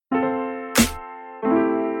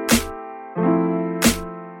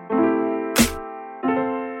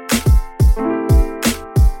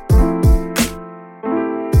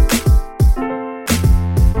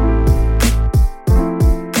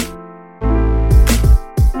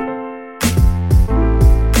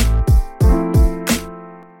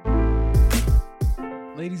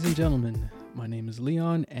and gentlemen, my name is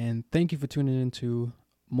Leon, and thank you for tuning into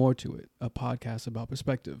More to It, a podcast about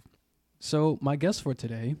perspective. So, my guest for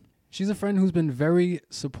today, she's a friend who's been very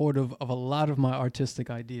supportive of a lot of my artistic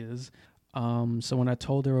ideas. So when I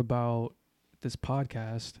told her about this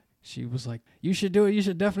podcast, she was like, you should do it. You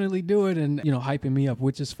should definitely do it. And, hyping me up,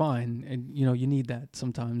 which is fine. And, you need that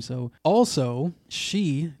sometimes. So also,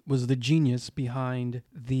 she was the genius behind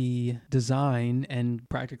the design and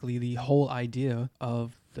practically the whole idea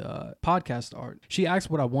of the podcast art. She asked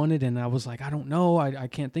what I wanted, and I was like, I don't know. I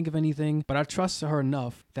can't think of anything. But I trusted her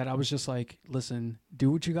enough that I was just like, listen,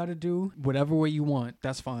 do what you got to do. Whatever way you want,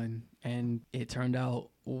 that's fine. And it turned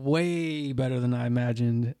out way better than I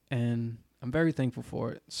imagined. And I'm very thankful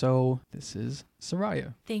for it. So this is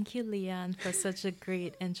Soraya. Thank you, Leon, for such a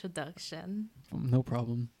great introduction. No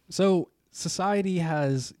problem. So society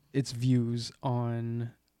has its views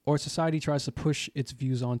on, or society tries to push its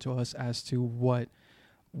views onto us as to what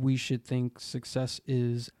we should think success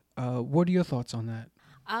is. What are your thoughts on that?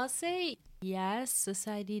 I'll say yes,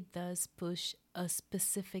 society does push a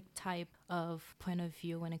specific type of point of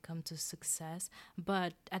view when it comes to success.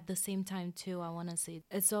 But at the same time, too, I want to say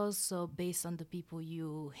it's also based on the people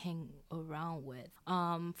you hang around with.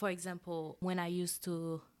 For example, when I used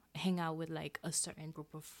to hang out with like a certain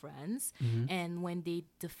group of friends, and when they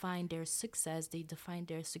define their success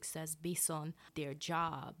based on their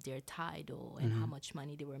job, their title, and how much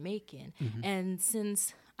money they were making. And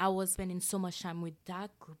since I was spending so much time with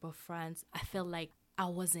that group of friends, I felt like I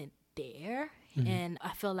wasn't there, and I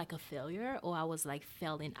felt like a failure, or I was like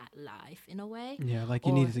failing at life in a way. Yeah, like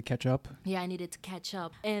you needed to catch up. Yeah, I needed to catch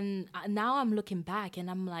up. And now I'm looking back and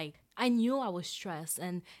I'm like, I knew I was stressed,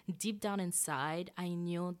 and deep down inside, I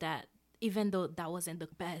knew that even though that wasn't the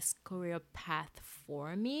best career path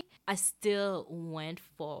for me, I still went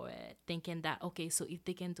for it, thinking that, okay, so if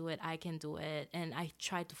they can do it, I can do it. And I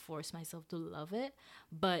tried to force myself to love it.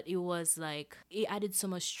 But it was like, it added so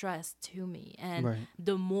much stress to me. And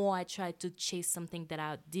the more I tried to chase something that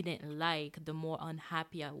I didn't like, the more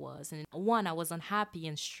unhappy I was. And one, I was unhappy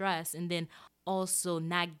and stressed. And then also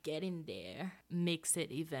not getting there makes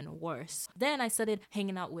it even worse. Then I started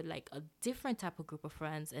hanging out with like a different type of group of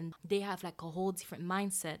friends, and they have like a whole different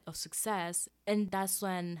mindset of success. And that's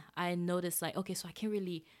when I noticed like, okay, so I can't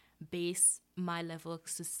really base my level of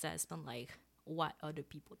success on like what other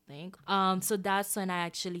people think. So that's when I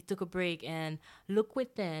actually took a break and looked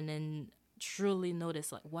within and truly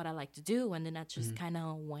notice like what I like to do, and then I just kind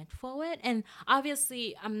of went for it. And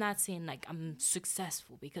obviously I'm not saying like I'm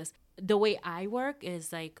successful, because the way I work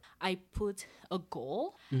is like I put a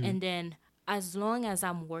goal, and then as long as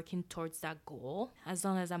I'm working towards that goal, as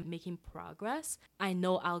long as I'm making progress, I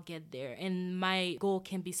know I'll get there. And my goal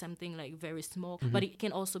can be something like very small, but it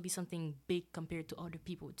can also be something big compared to other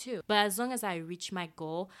people too. But as long as I reach my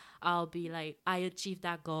goal, I'll be like, I achieved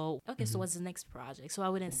that goal. Okay, so what's the next project? So I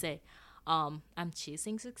wouldn't say I'm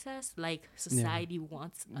chasing success like society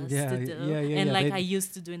wants us to do, and like I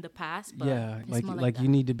used to do in the past. But like you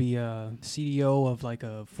need to be a CEO of like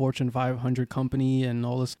a Fortune 500 company and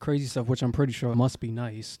all this crazy stuff, which I'm pretty sure must be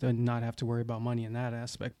nice to not have to worry about money in that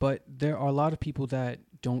aspect. But there are a lot of people that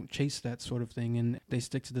don't chase that sort of thing, and they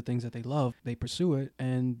stick to the things that they love. They pursue it,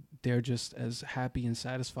 and they're just as happy and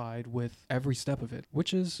satisfied with every step of it,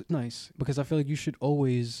 which is nice, because I feel like you should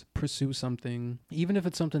always pursue something, even if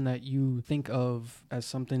it's something that you think of as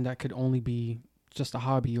something that could only be just a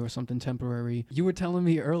hobby or something temporary. You were telling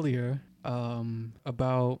me earlier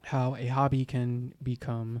about how a hobby can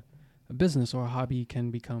become a business, or a hobby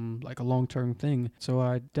can become like a long-term thing. So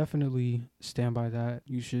I definitely stand by that.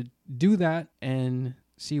 You should do that and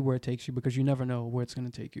see where it takes you, because you never know where it's going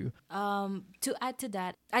to take you. To add to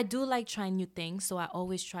that, I do like trying new things, so I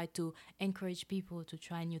always try to encourage people to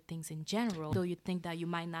try new things in general. Though you think that you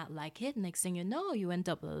might not like it, next thing you know, you end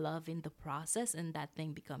up loving the process, and that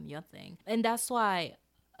thing become your thing. And that's why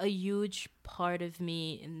a huge part of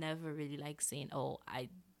me never really likes saying, oh, I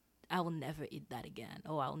will never eat that again.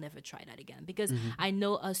 Oh, I'll never try that again. Because I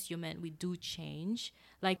know us human, we do change.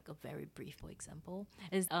 Like a very brief example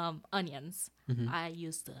is onions. I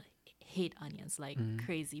used to hate onions like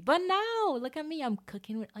crazy. But now, look at me, I'm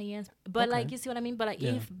cooking with onions. But like, you see what I mean? But like,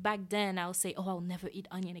 if back then I'll say, oh, I'll never eat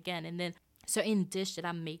onion again. And then certain dish that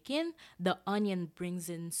I'm making, the onion brings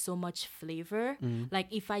in so much flavor. Like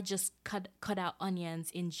if I just cut out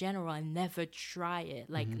onions in general and never try it,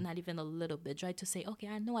 like not even a little bit, try to say, okay,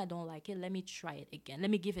 I know I don't like it, let me try it again, let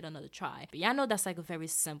me give it another try. But yeah, I know that's like a very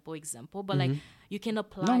simple example, but like you can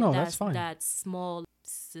apply that small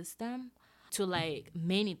system to like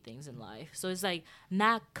many things in life. So it's like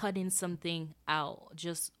not cutting something out.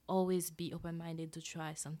 Just always be open-minded to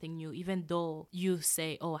try something new, even though you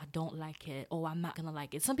say, oh, I don't like it, oh, I'm not gonna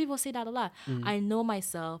like it. Some people say that a lot. I know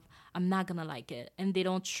myself, I'm not gonna like it, and they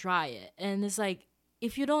don't try it. And it's like,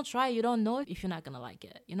 if you don't try, you don't know if you're not gonna like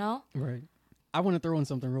it, you know? Right. I want to throw in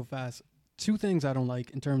something real fast. Two things I don't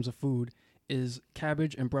like in terms of food is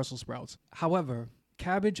cabbage and Brussels sprouts. However,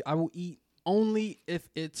 cabbage I will eat only if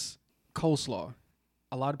it's coleslaw.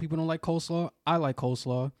 A lot of people don't like coleslaw. I like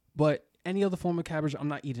coleslaw. But any other form of cabbage, I'm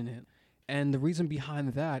not eating it. And the reason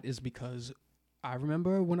behind that is because I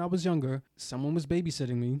remember when I was younger, someone was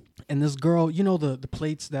babysitting me, and this girl, you know, the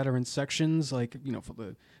plates that are in sections, like, you know, for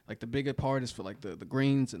the, like the bigger part is for like the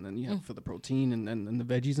grains, and then you have for the protein and the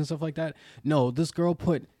veggies and stuff like that. No, this girl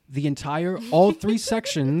put the entire, all three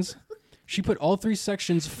sections, she put all three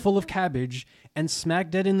sections full of cabbage, and smack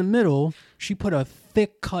dead in the middle, she put a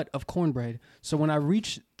thick cut of cornbread. So when I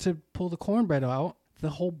reached to pull the cornbread out, the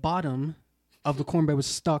whole bottom of the cornbread was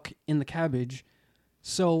stuck in the cabbage.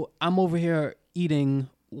 So I'm over here eating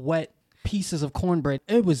wet pieces of cornbread.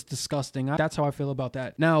 It was disgusting. That's how I feel about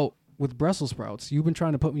that. Now, with Brussels sprouts, you've been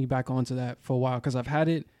trying to put me back onto that for a while because I've had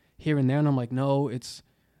it here and there, and I'm like, no,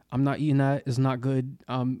 I'm not eating that. It's not good.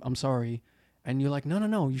 I'm sorry. And you're like,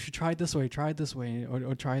 no, you should try it this way,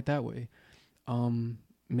 or try it that way.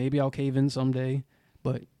 Maybe I'll cave in someday,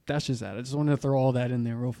 but that's just that. I just wanted to throw all that in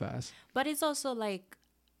there real fast. But it's also like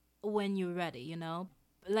when you're ready, you know?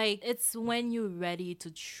 Like, it's when you're ready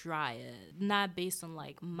to try it, not based on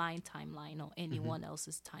like my timeline or anyone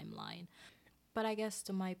else's timeline. But I guess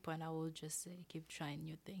to my point, I will just say keep trying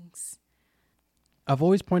new things. I've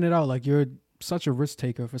always pointed out, like, you're such a risk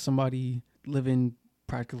taker for somebody living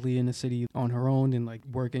practically in the city on her own and like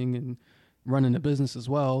working and running a business as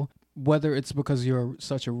well. Whether it's because you're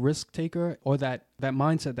such a risk taker or that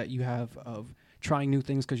mindset that you have of trying new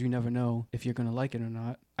things because you never know if you're going to like it or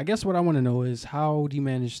not. I guess what I want to know is, how do you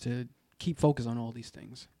manage to keep focus on all these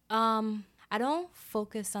things? I don't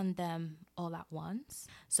focus on them all at once.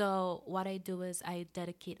 So what I do is I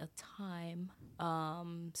dedicate a time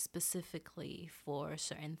specifically for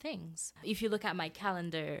certain things. If you look at my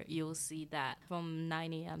calendar, you'll see that from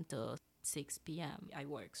 9 a.m. to 6 p.m. I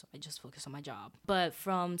work, so I just focus on my job. But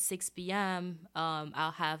from 6 p.m.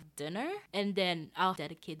 I'll have dinner, and then I'll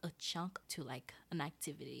dedicate a chunk to like an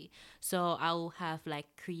activity. So I'll have like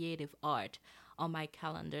creative art on my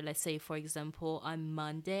calendar. Let's say, for example, on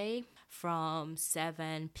Monday from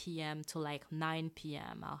 7 p.m. to like 9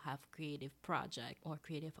 p.m. I'll have creative project or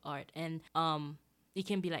creative art. And it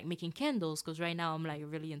can be like making candles, because right now I'm like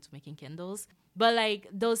really into making candles. But like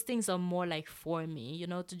those things are more like for me, you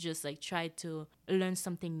know, to just like try to learn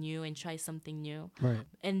something new and try something new. Right.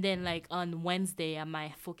 And then like on Wednesday, I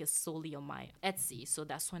might focus solely on my Etsy. So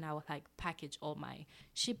that's when I would like package all my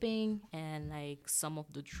shipping and like some of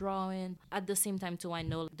the drawing. At the same time too, I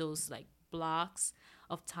know those like blocks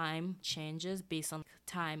of time changes based on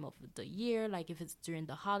time of the year. Like if it's during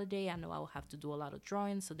the holiday, I know I will have to do a lot of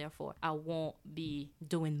drawing, so therefore I won't be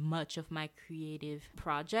doing much of my creative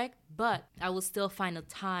project, but I will still find a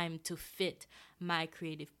time to fit my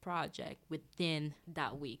creative project within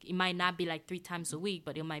that week. It might not be like 3 times a week,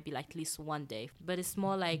 but it might be like at least one day. But it's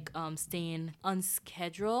more like staying on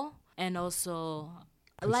schedule, and also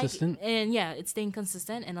consistent. like, and yeah, it's staying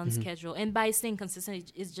consistent and on schedule. And by staying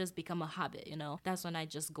consistent, it's just become a habit, you know. That's when I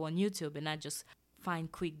just go on YouTube and I just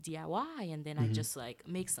find quick DIY, and then I just like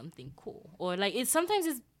make something cool. Or like sometimes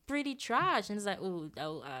it's pretty trash and it's like, oh,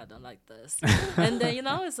 I don't like this. And then, you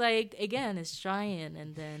know, it's like, again, it's trying,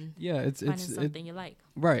 and then it's something you like.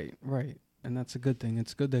 Right. And that's a good thing.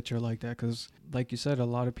 It's good that you're like that, because like you said, a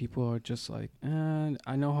lot of people are just like,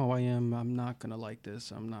 I know how I am. I'm not going to like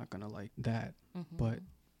this. I'm not going to like that. But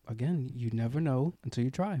again, you never know until you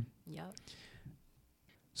try. Yep.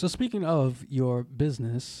 So speaking of your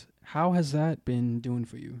business, how has that been doing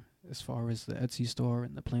for you as far as the Etsy store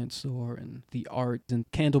and the plant store and the art and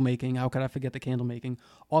candle making? How could I forget the candle making?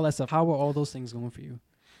 All that stuff. How are all those things going for you?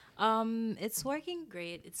 It's working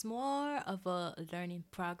great. It's more of a learning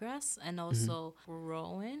progress and also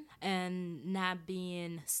growing and not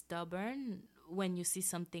being stubborn when you see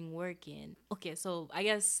something working. Okay, so I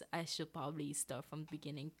guess I should probably start from the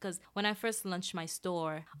beginning, because when I first launched my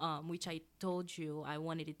store, which I told you I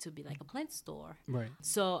wanted it to be like a plant store. Right.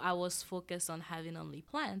 So I was focused on having only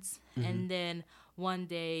plants. And then one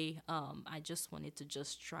day, I just wanted to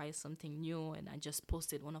just try something new, and I just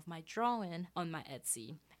posted one of my drawing on my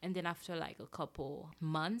Etsy. And then after like a couple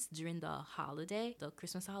months during the holiday, the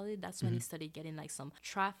Christmas holiday, that's when it started getting like some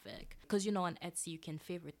traffic. Because, you know, on Etsy, you can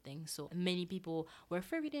favorite things. So many people were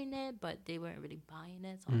favoriting it, but they weren't really buying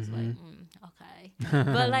it. So I was like, okay.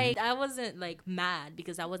 But like, I wasn't like mad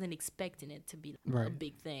because I wasn't expecting it to be a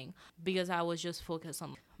big thing, because I was just focused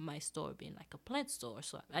on my store being like a plant store.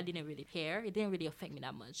 So I didn't really care. It didn't really affect me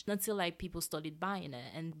that much until like people started buying it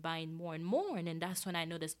and buying more and more. And then that's when I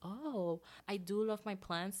noticed, oh, I do love my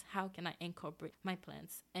plants. How can I incorporate my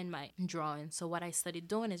plants in my drawing? So what I started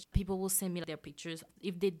doing is people will send me their pictures.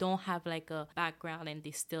 If they don't have like a background and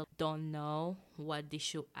they still don't know what they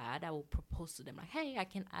should add, I will propose to them like, hey, I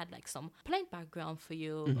can add like some plant background for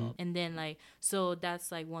you. And then like, so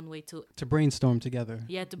that's like one way to brainstorm together.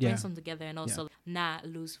 Yeah, to brainstorm together, and also not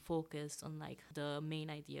lose focus on like the main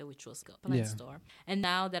idea, which was a plant store. And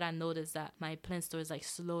now that I noticed that my plant store is like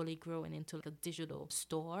slowly growing into like a digital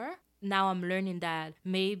store, now I'm learning that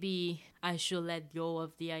maybe I should let go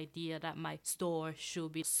of the idea that my store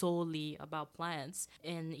should be solely about plants,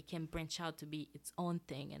 and it can branch out to be its own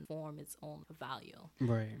thing and form its own value.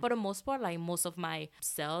 Right. For the most part, like most of my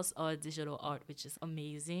sales are digital art, which is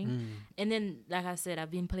amazing. And then, like I said, I've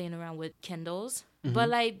been playing around with candles, but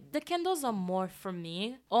like the candles are more for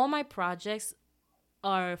me. All my projects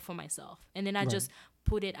are for myself, and then I just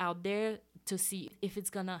put it out there to see if it's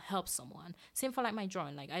gonna help someone. Same for like my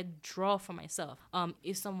drawing. Like I draw for myself.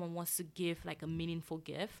 If someone wants to give like a meaningful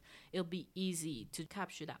gift, it'll be easy to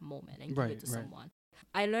capture that moment and give it to someone.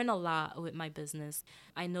 I learn a lot with my business.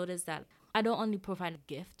 I noticed that I don't only provide a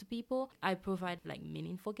gift to people, I provide like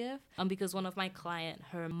meaningful gift. Because one of my clients,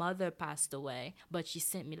 her mother passed away, but she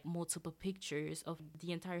sent me multiple pictures of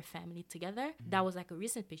the entire family together. That was like a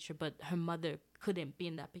recent picture, but her mother couldn't be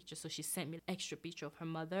in that picture, so she sent me an extra picture of her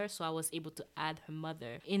mother, so I was able to add her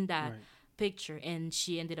mother in that picture, and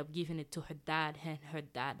she ended up giving it to her dad, and her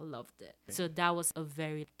dad loved it. So that was a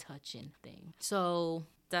very touching thing. So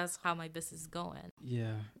that's how my business is going.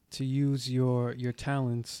 Yeah, to use your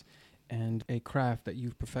talents and a craft that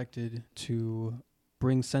you've perfected to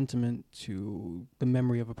bring sentiment to the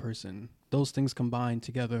memory of a person. Those things combined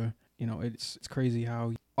together, you know, it's crazy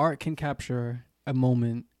how art can capture a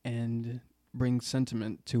moment and bring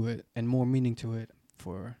sentiment to it and more meaning to it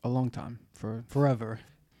for a long time, for forever.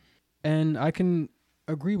 And I can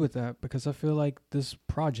agree with that because I feel like this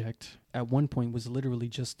project at one point was literally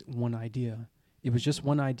just one idea. It was just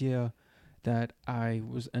one idea that I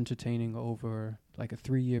was entertaining over like a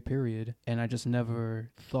 3-year period, and I just never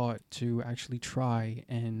thought to actually try.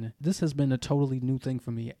 And this has been a totally new thing for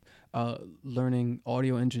me, learning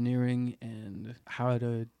audio engineering and how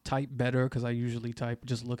to type better, because I usually type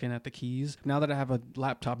just looking at the keys. Now that I have a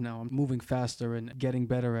laptop now, I'm moving faster and getting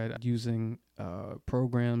better at using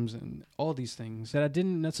programs and all these things that I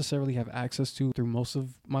didn't necessarily have access to through most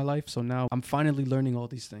of my life. So now I'm finally learning all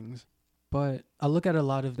these things. But I look at a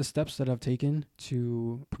lot of the steps that I've taken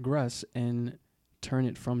to progress and turn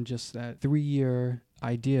it from just that 3-year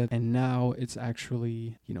idea. And now it's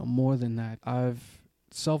actually, you know, more than that. I've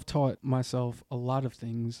self-taught myself a lot of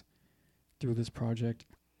things through this project.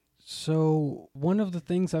 So one of the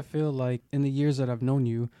things I feel like in the years that I've known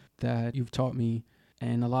you that you've taught me,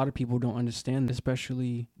 and a lot of people don't understand,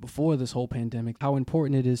 especially before this whole pandemic, how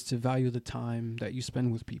important it is to value the time that you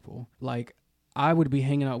spend with people. Like, I would be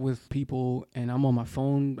hanging out with people and I'm on my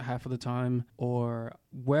phone half of the time, or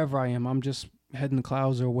wherever I am, I'm just head in the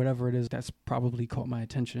clouds or whatever it is that's probably caught my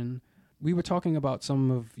attention. We were talking about some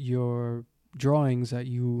of your drawings that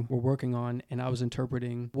you were working on, and I was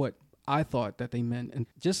interpreting what I thought that they meant. And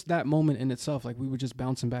just that moment in itself, like we were just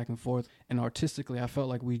bouncing back and forth, and artistically, I felt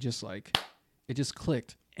like we just like, it just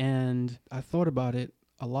clicked. And I thought about it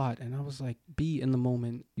a lot, and I was like, be in the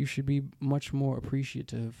moment. You should be much more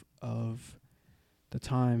appreciative of the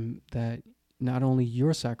time that not only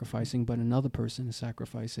you're sacrificing, but another person is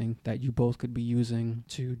sacrificing that you both could be using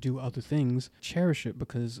to do other things. Cherish it,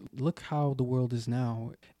 because look how the world is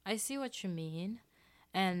now. I see what you mean.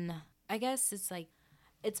 And I guess it's like,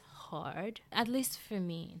 it's hard, at least for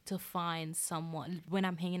me, to find someone when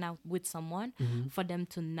I'm hanging out with someone, for them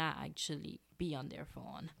to not actually be on their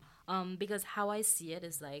phone. Because how I see it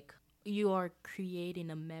is like, you are creating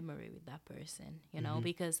a memory with that person, you know,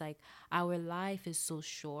 because like our life is so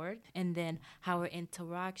short, and then our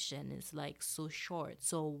interaction is like so short.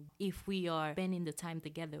 So if we are spending the time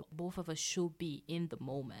together, both of us should be in the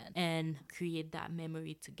moment and create that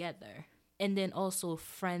memory together. And then also,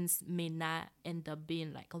 friends may not end up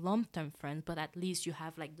being like long-term friends, but at least you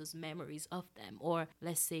have like those memories of them. Or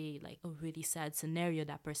let's say like a really sad scenario,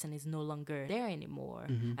 that person is no longer there anymore.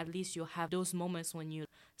 At least you'll have those moments when you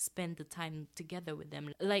spend the time together with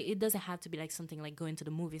them. Like, it doesn't have to be like something like going to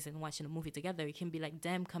the movies and watching a movie together. It can be like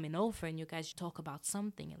them coming over and you guys talk about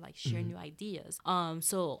something and like share new ideas.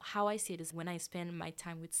 So how I see it is when I spend my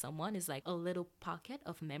time with someone is like a little pocket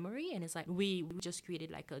of memory, and it's like we just created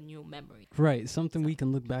like a new memory. Right. Something we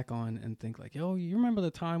can look back on and think like, yo, you remember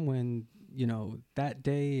the time when, you know, that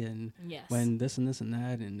day and Yes. when this and this and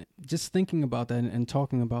that, and just thinking about that and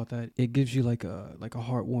talking about that, it gives you like a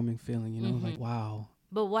heartwarming feeling, you know, like, wow.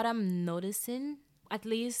 But what I'm noticing, at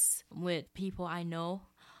least with people I know,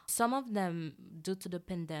 some of them, due to the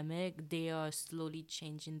pandemic, they are slowly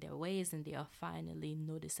changing their ways and they are finally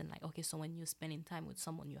noticing like, okay, so when you're spending time with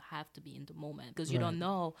someone, you have to be in the moment because you Right. don't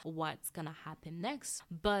know what's going to happen next.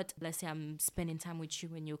 But let's say I'm spending time with you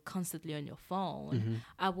and you're constantly on your phone.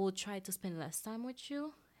 I will try to spend less time with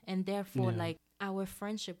you. And therefore, Yeah. like, our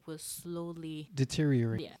friendship will slowly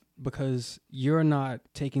Deteriorate. Yeah. Because you're not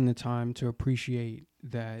taking the time to appreciate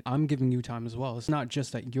that I'm giving you time as well. It's not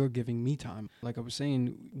just that you're giving me time. Like I was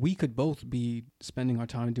saying, we could both be spending our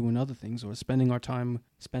time doing other things or spending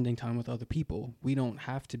time with other people. We don't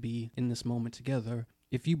have to be in this moment together.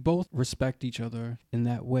 If you both respect each other in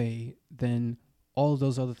that way, then all of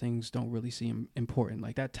those other things don't really seem important.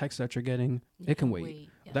 Like that text that you're getting, it can wait.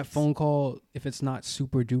 That Yes. phone call, if it's not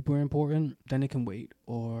super duper important, then it can wait.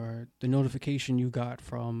 Or the notification you got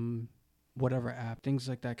from whatever app, things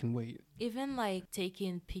like that can wait. Even like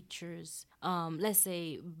taking pictures, let's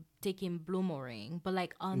say taking bloomerang, but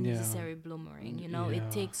like unnecessary bloomerang, you know, Yeah.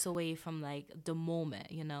 it takes away from like the moment,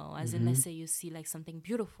 you know, as in, let's say you see like something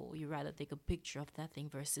beautiful, you rather take a picture of that thing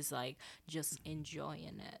versus like just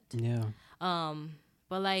enjoying it. Yeah.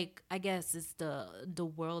 But like, I guess it's the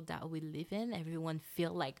world that we live in. Everyone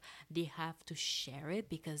feel like they have to share it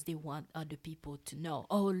because they want other people to know,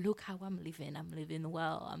 oh, look how I'm living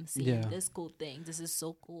well, I'm seeing Yeah. this cool thing, this is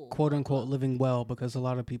so cool, Quote blah, unquote blah. living well, because a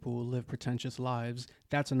lot of people live pretentious lives.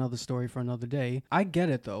 That's another story for another day. I get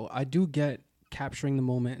it though. I do get capturing the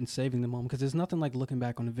moment and saving the moment, because there's nothing like looking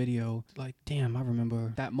back on a video like, damn, I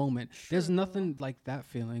remember that moment. There's True. nothing like that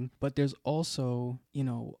feeling, but there's also, you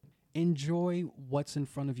know, enjoy what's in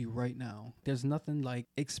front of you right now. There's nothing like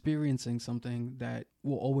experiencing something that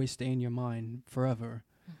will always stay in your mind forever.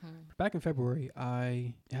 Back in February,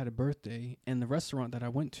 I had a birthday, and the restaurant that I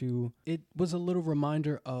went to, it was a little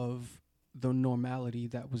reminder of the normality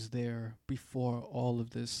that was there before all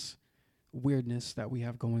of this weirdness that we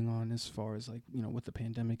have going on as far as like, you know, with the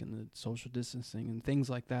pandemic and the social distancing and things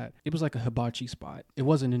like that. It was like a hibachi spot. It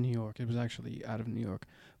wasn't in New York. It was actually out of New York.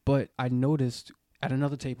 But I noticed at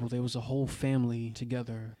another table, there was a whole family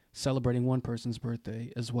together celebrating one person's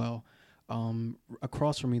birthday as well.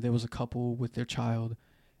 Across from me, there was a couple with their child,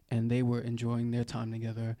 and they were enjoying their time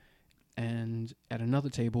together. And at another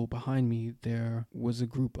table behind me, there was a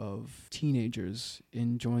group of teenagers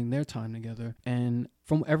enjoying their time together. And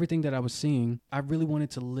from everything that I was seeing, I really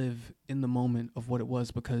wanted to live in the moment of what it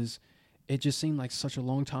was, because it just seemed like such a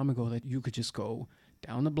long time ago that you could just go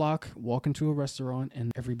down the block, walk into a restaurant,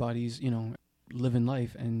 and everybody's, you know, living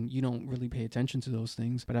life, and you don't really pay attention to those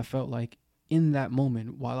things. But I felt like in that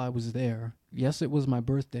moment while I was there, yes, it was my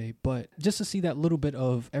birthday, but just to see that little bit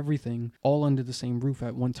of everything all under the same roof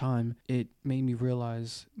at one time, it made me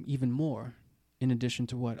realize even more. In addition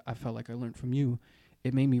to what I felt like I learned from you,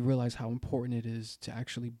 it made me realize how important it is to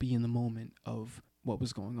actually be in the moment of what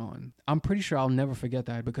was going on. I'm pretty sure I'll never forget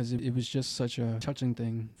that, because it was just such a touching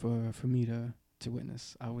thing for me to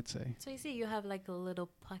witness, I would say. So you see, you have like a little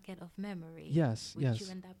pocket of memory. Yes, with yes. you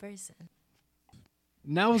and that person.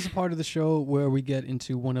 Now is the part of the show where we get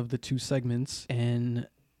into one of the two segments, and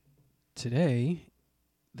today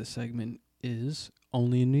the segment is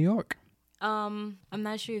Only in New York. I'm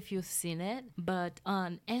not sure if you've seen it, but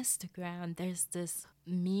on Instagram there's this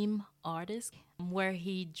meme artist where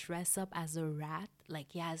he dress up as a rat, like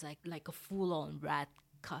he has like a full-on rat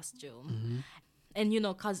costume. And you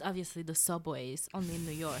know, cause obviously the subways only in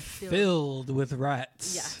New York Filled with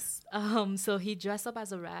rats. Yes. So he dressed up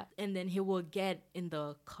as a rat, and then he will get in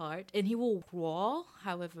the cart and he will crawl,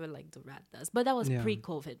 however, like the rat does. But that was Yeah.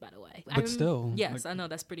 pre-COVID, by the way. But still, yes, like- I know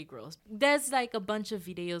that's pretty gross. There's like a bunch of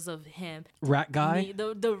videos of him, Rat guy?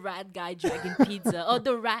 the rat guy dragging pizza, or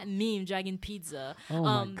the rat meme dragging pizza. Oh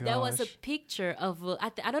my There was a gosh. picture of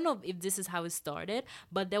I don't know if this is how it started,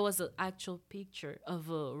 but there was an actual picture of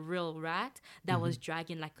a real rat that was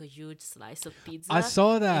dragging like a huge slice of pizza. I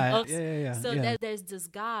saw that. And, Yeah. So yeah. there's this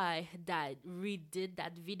guy guy that redid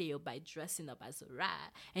that video by dressing up as a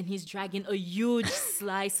rat, and he's dragging a huge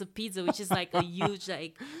slice of pizza, which is like a huge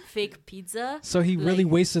like fake pizza. So he really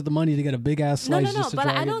wasted the money to get a big ass slice just to but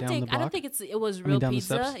drag I it don't down think the block? it was real down the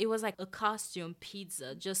pizza. steps? It was like a costume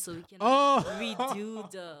pizza, just so we can Oh. redo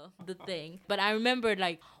the thing. But I remember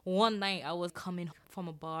like one night I was coming from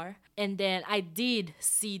a bar, and then I did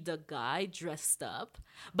see the guy dressed up,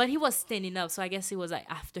 but he was standing up, so I guess it was like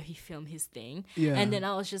after he filmed his thing. Yeah. And then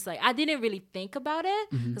I was just like, I didn't really think about it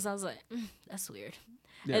because I was like, that's weird.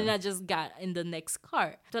 Yeah. And then I just got in the next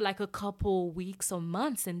car for like a couple weeks or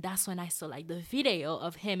months, and that's when I saw like the video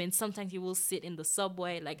of him. And sometimes he will sit in the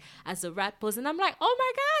subway like as a rat pose, and I'm like, oh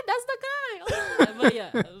my god, that's the guy. Oh. But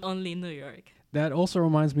yeah, only New York. That also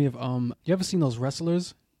reminds me of you ever seen those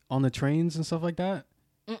wrestlers on the trains and stuff like that?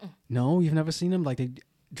 No, you've never seen them? Like they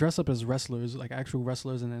dress up as wrestlers, like actual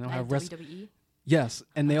wrestlers, and then they'll Like have WWE. Yes,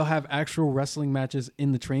 and they'll have actual wrestling matches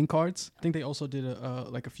in the train carts. I think they also did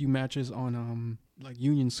a few matches on like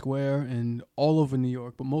Union Square and all over New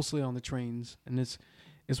York, but mostly on the trains. And it's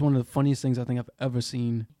one of the funniest things I think I've ever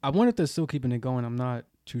seen. I wonder if they're still keeping it going. I'm not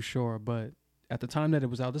too sure, but at the time that it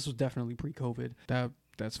was out, this was definitely pre-COVID.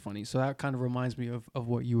 That's funny. So that kind of reminds me of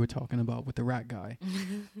what you were talking about with the rat guy.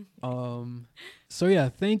 So yeah,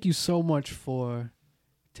 thank you so much for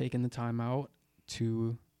taking the time out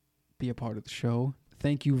to be a part of the show.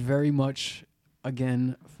 Thank you very much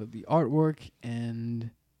again for the artwork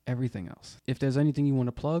and everything else. If there's anything you want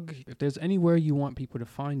to plug, if there's anywhere you want people to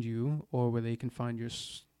find you or where they can find your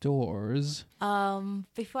stores.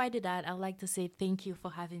 Before I do that, I'd like to say thank you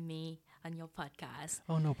for having me on your podcast.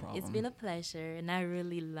 Oh, no problem. It's been a pleasure, and I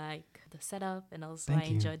really like the setup, and also Thank I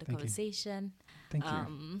you. enjoyed the Thank you. conversation. Thank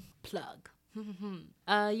you. Plug.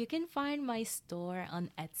 You can find my store on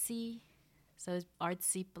Etsy. So it's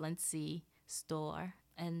Artsy Plenty Store.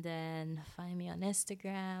 And then find me on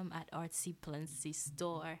Instagram at Artsy Plenty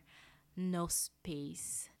Store. No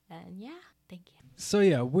space. And yeah, thank you. So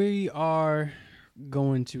yeah, we are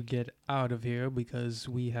going to get out of here because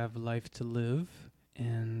we have life to live.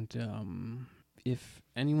 And if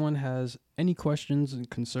anyone has any questions and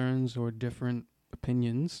concerns or different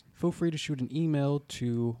opinions, feel free to shoot an email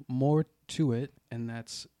to moretoit, and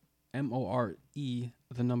that's MORE, the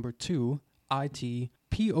number 2, ITPODCAST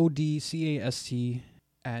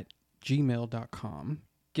 @gmail.com.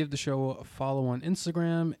 Give the show a follow on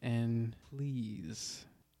Instagram, and please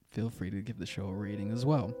feel free to give the show a rating as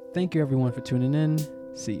well. Thank you everyone for tuning in.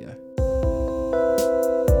 See ya.